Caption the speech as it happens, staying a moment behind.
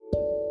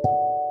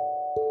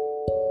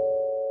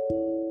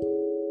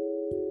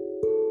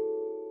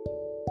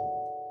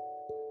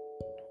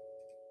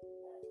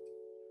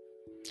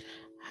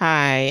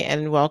Hi,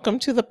 and welcome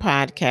to the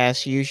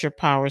podcast, Use Your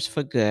Powers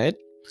for Good.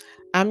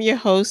 I'm your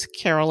host,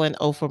 Carolyn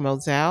Ofer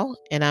Moselle,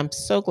 and I'm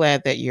so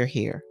glad that you're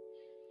here.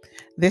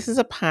 This is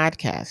a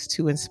podcast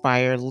to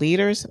inspire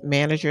leaders,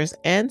 managers,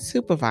 and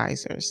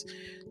supervisors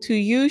to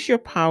use your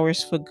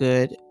powers for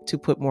good to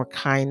put more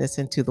kindness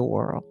into the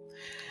world.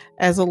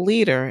 As a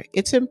leader,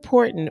 it's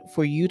important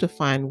for you to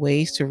find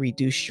ways to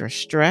reduce your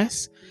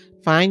stress,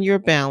 find your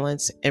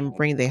balance, and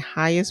bring the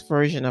highest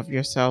version of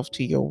yourself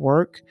to your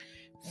work,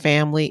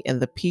 family, and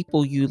the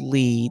people you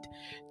lead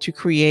to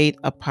create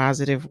a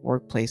positive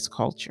workplace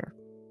culture.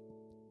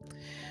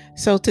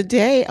 So,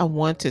 today I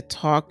want to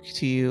talk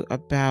to you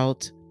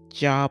about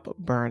job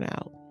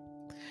burnout.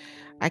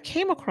 I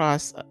came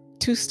across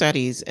two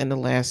studies in the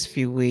last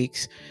few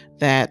weeks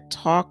that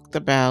talked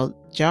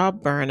about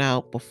job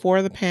burnout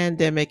before the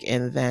pandemic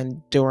and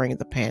then during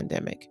the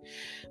pandemic.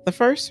 The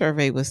first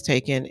survey was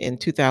taken in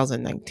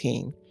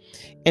 2019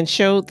 and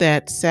showed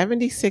that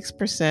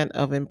 76%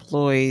 of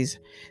employees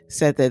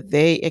said that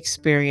they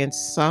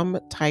experienced some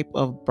type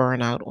of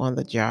burnout on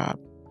the job.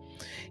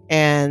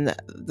 And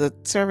the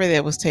survey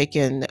that was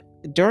taken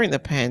during the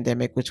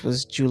pandemic, which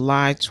was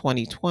July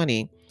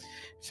 2020,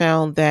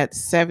 found that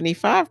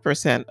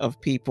 75%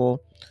 of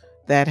people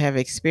that have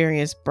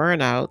experienced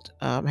burnout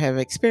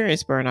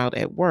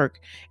at work,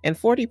 and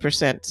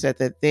 40% said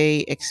that they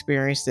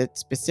experienced it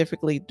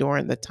specifically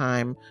during the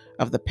time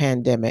of the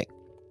pandemic.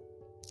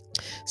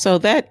 So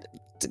that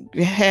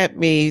had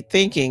me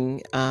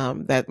thinking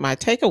that my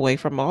takeaway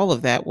from all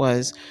of that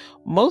was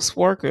most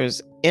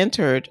workers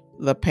entered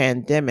the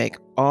pandemic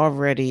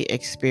already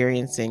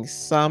experiencing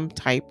some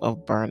type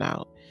of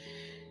burnout.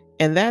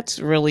 And that's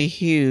really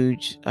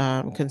huge,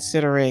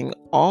 considering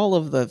all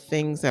of the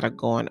things that are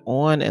going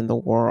on in the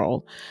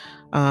world,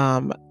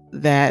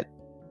 that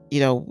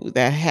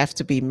that have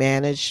to be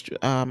managed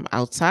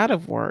outside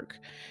of work,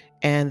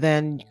 and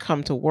then you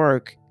come to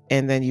work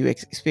and then you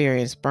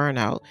experience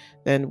burnout.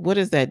 Then what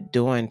is that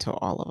doing to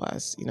all of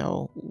us?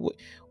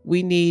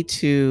 We need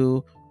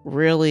to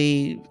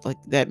really, like,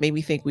 that made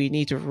me think we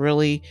need to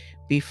really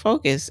be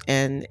focused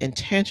and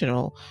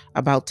intentional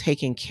about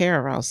taking care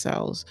of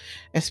ourselves,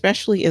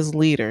 especially as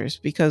leaders,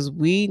 because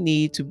we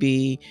need to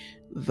be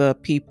the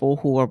people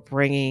who are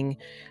bringing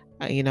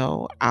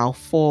our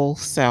full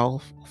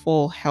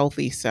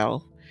healthy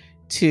self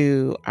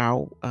to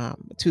our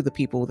to the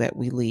people that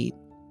we lead.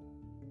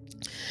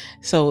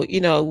 So,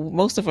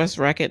 most of us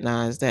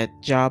recognize that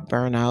job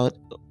burnout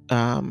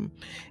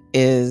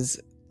is,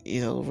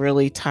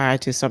 really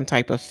tied to some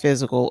type of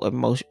physical,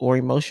 emotion, or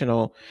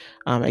emotional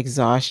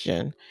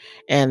exhaustion.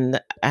 And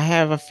I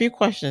have a few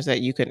questions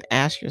that you can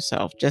ask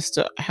yourself just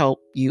to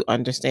help you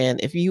understand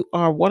if you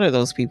are one of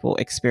those people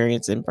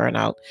experiencing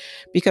burnout.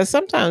 Because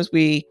sometimes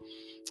we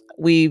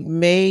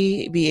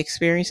may be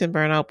experiencing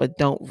burnout but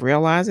don't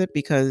realize it,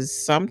 because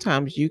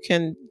sometimes you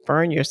can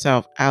burn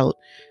yourself out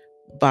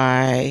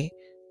by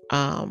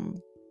um,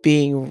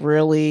 being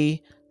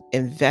really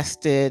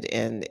invested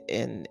in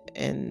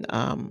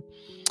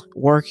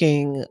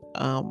working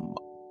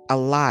a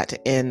lot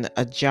in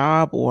a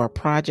job or a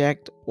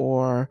project,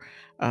 or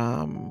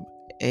um,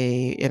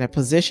 in a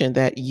position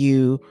that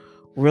you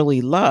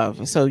really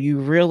love. So you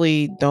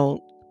really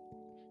don't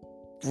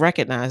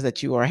recognize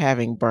that you are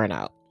having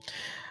burnout,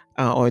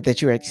 or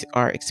that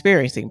are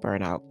experiencing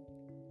burnout.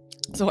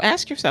 So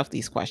ask yourself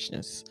these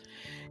questions.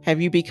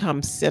 Have you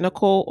become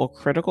cynical or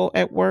critical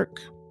at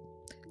work?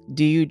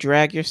 Do you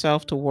drag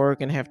yourself to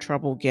work and have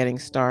trouble getting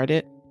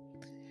started?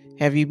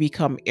 Have you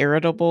become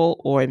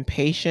irritable or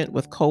impatient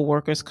with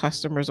coworkers,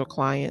 customers, or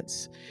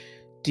clients?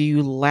 Do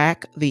you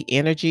lack the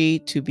energy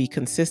to be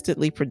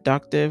consistently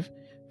productive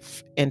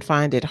and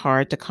find it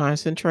hard to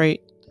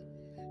concentrate?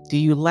 Do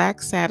you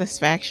lack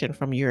satisfaction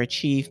from your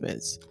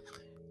achievements?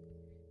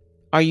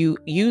 Are you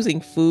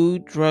using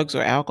food, drugs,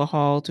 or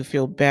alcohol to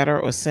feel better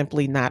or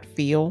simply not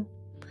feel?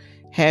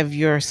 Have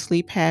your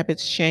sleep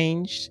habits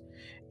changed?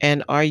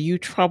 And are you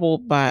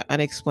troubled by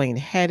unexplained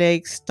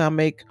headaches,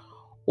 stomach,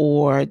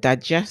 or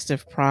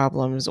digestive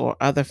problems, or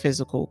other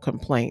physical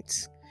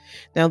complaints?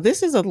 Now,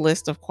 this is a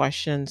list of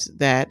questions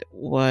that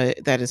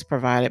is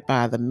provided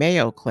by the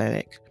Mayo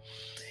Clinic.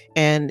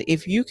 And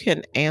if you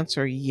can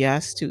answer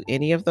yes to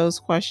any of those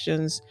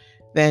questions,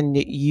 then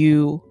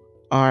you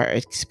are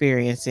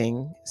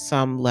experiencing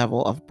some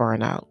level of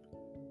burnout.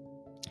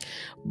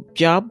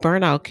 Job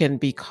burnout can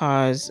be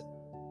caused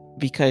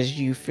because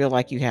you feel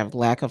like you have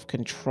lack of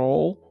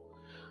control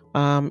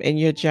in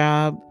your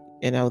job.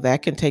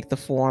 That can take the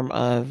form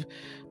of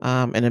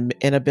an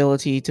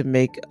inability to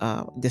make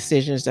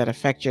decisions that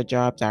affect your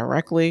job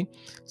directly,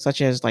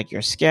 such as like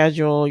your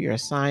schedule, your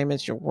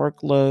assignments, your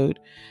workload.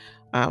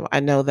 I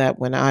know that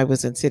when I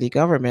was in city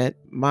government,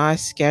 my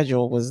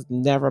schedule was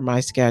never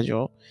my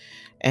schedule,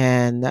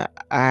 and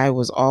my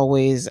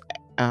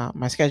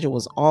schedule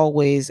was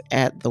always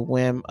at the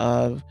whim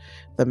of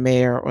the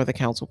mayor or the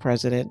council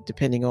president,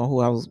 depending on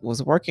who I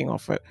was working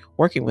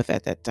with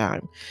at that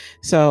time.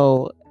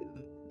 So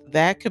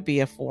that could be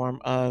a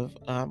form of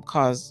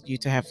cause you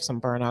to have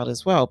some burnout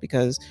as well,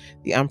 because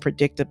the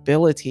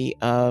unpredictability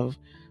of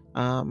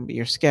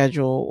Your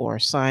schedule or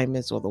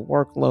assignments or the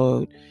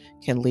workload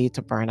can lead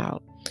to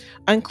burnout.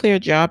 Unclear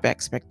job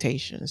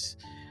expectations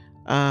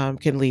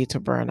can lead to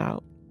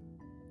burnout.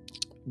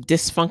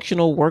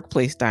 Dysfunctional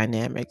workplace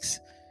dynamics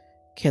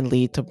can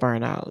lead to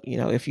burnout.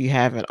 If you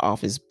have an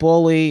office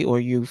bully, or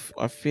you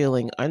are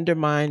feeling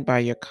undermined by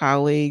your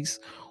colleagues,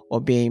 or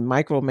being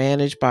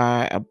micromanaged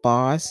by a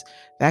boss,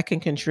 that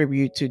can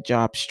contribute to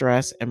job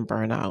stress and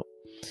burnout.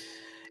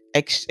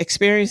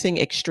 Experiencing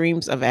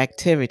extremes of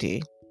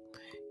activity.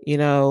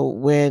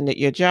 When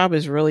your job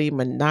is really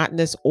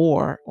monotonous,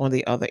 or on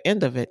the other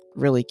end of it,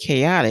 really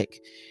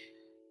chaotic,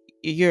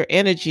 your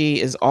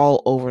energy is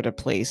all over the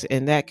place,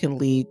 and that can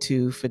lead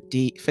to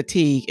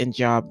fatigue and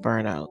job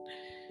burnout.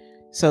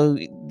 So,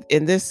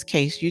 in this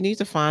case, you need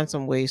to find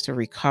some ways to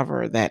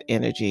recover that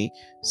energy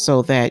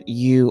so that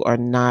you are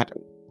not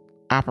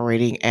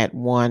operating at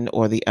one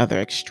or the other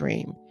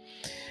extreme.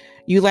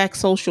 You lack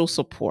social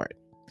support.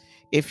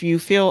 If you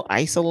feel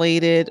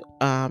isolated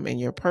in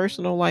your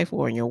personal life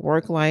or in your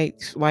work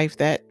life,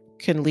 that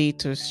can lead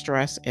to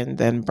stress and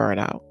then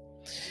burnout.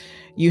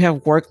 You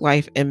have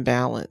work-life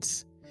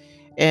imbalance.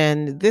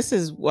 And this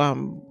is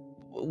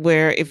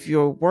where, if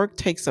your work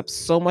takes up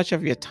so much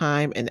of your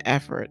time and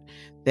effort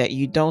that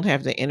you don't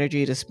have the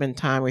energy to spend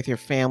time with your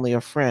family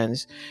or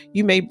friends,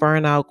 you may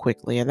burn out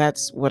quickly. And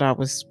that's what I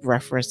was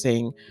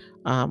referencing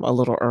a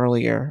little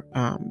earlier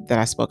that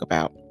I spoke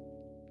about.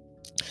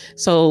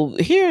 So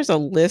here's a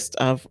list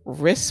of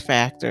risk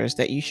factors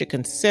that you should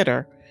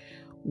consider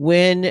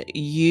when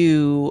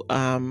you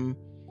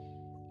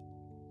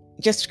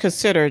just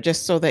consider,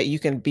 just so that you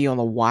can be on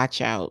the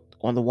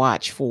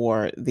watch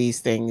for these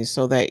things,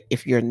 so that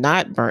if you're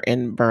not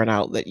in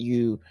burnout, that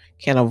you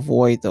can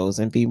avoid those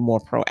and be more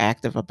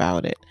proactive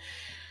about it.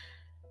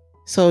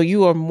 So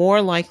you are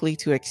more likely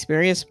to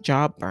experience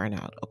job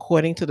burnout,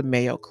 according to the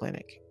Mayo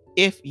Clinic,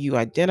 if you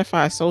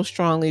identify so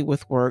strongly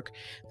with work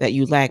that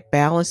you lack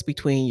balance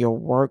between your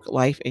work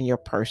life and your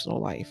personal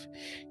life.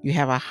 You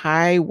have a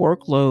high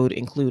workload,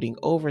 including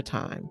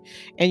overtime,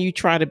 and you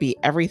try to be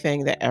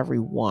everything to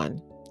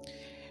everyone.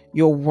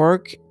 Your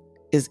work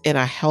is in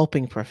a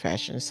helping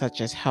profession,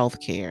 such as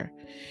healthcare,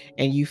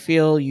 and you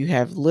feel you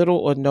have little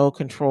or no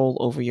control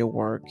over your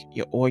work,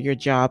 or your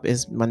job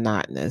is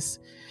monotonous.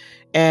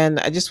 And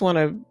I just want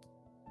to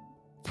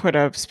put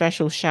a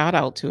special shout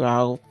out to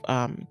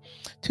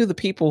to the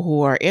people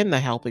who are in the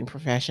helping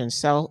profession,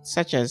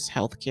 such as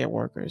healthcare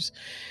workers.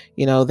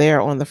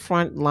 They're on the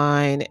front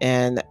line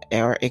and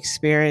are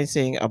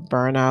experiencing a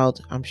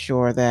burnout. I'm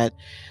sure that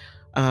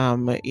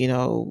um, you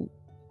know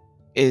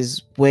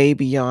is way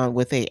beyond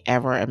what they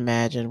ever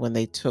imagined when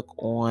they took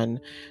on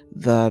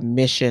the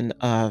mission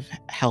of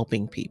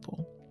helping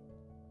people.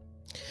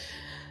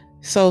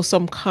 So,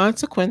 some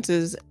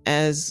consequences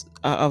as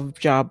of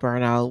job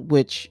burnout,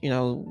 which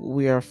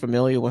we are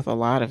familiar with a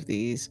lot of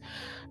these: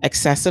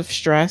 excessive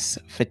stress,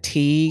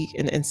 fatigue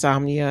and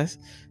insomnia,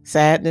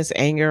 sadness,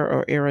 anger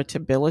or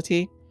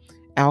irritability,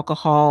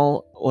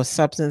 alcohol or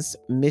substance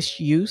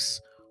misuse,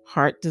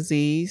 heart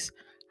disease,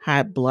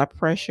 high blood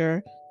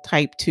pressure,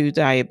 type 2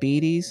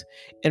 diabetes,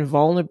 and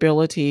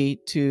vulnerability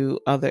to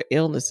other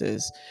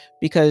illnesses.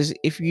 Because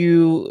if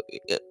you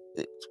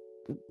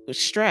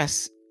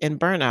stress and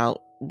burnout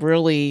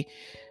really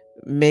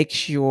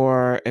makes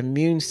your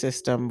immune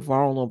system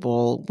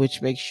vulnerable,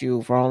 which makes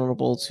you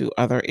vulnerable to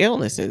other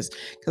illnesses.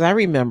 Because I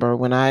remember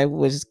when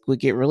would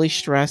get really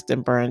stressed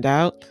and burned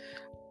out,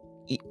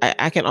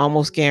 I can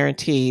almost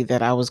guarantee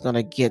that I was going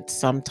to get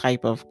some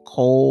type of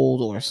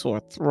cold or sore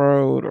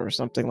throat or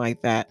something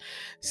like that.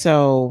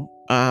 So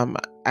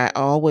I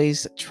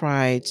always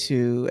try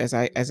to, as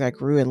I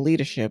grew in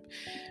leadership,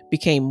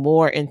 became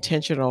more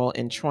intentional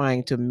in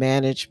trying to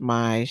manage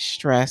my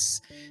stress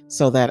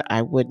so that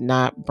I would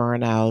not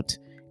burn out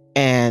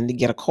and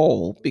get a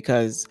cold,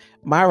 because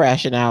my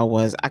rationale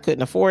was I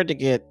couldn't afford to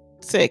get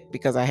sick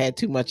because I had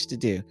too much to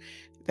do.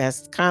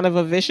 That's kind of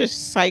a vicious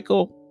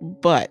cycle,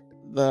 but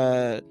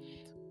the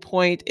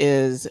point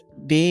is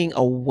being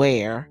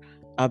aware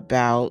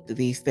about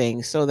these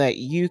things so that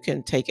you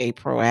can take a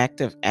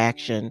proactive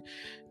action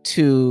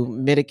to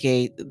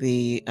mitigate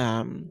the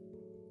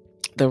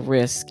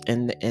risk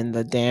and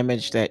the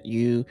damage that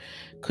you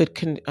could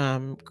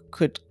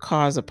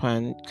cause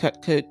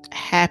could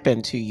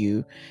happen to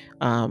you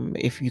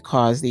if you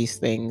cause these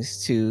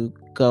things to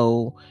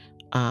go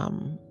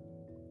um,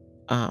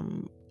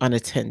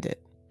 unattended.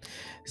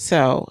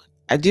 So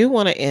I do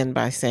want to end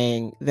by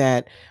saying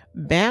that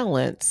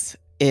balance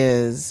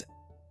is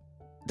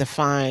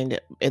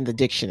defined in the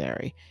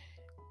dictionary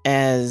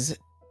as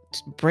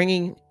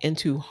bringing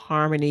into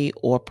harmony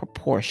or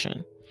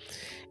proportion.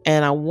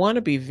 And I want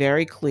to be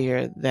very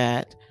clear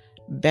that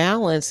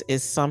balance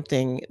is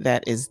something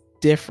that is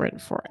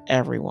different for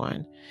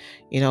everyone.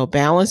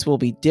 Balance will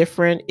be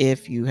different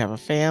if you have a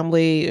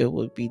family. It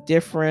would be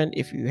different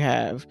if you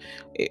have,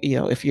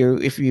 if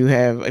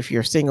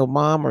you're a single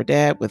mom or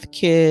dad with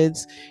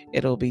kids.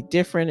 It'll be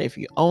different if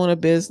you own a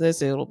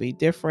business. It'll be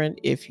different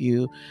if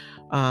you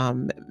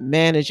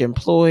manage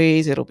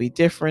employees. It'll be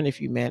different if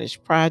you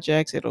manage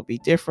projects. It'll be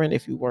different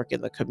if you work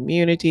in the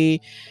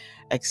community,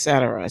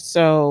 etc.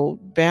 So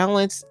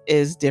balance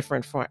is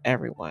different for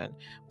everyone.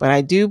 But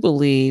I do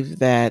believe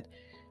that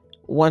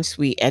once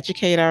we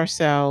educate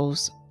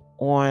ourselves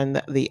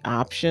on the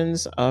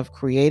options of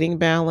creating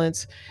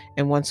balance,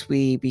 and once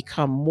we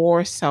become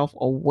more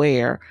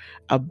self-aware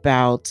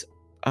about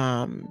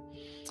um,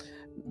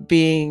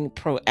 being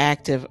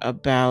proactive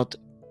about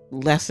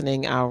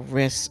lessening our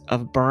risk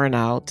of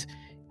burnout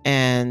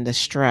and the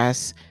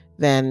stress,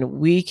 then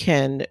we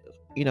can,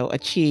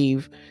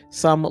 achieve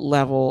some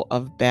level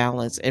of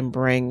balance and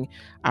bring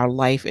our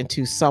life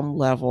into some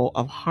level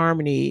of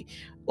harmony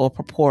or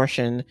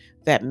proportion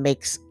that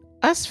makes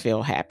us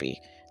feel happy.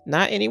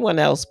 Not anyone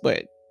else,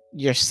 but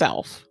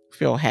yourself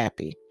feel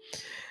happy.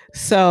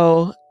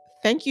 So,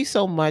 thank you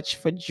so much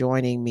for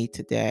joining me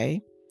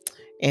today.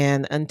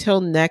 And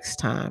until next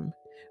time,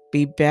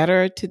 be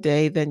better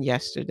today than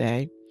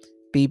yesterday.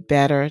 Be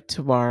better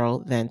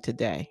tomorrow than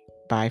today.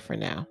 Bye for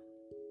now.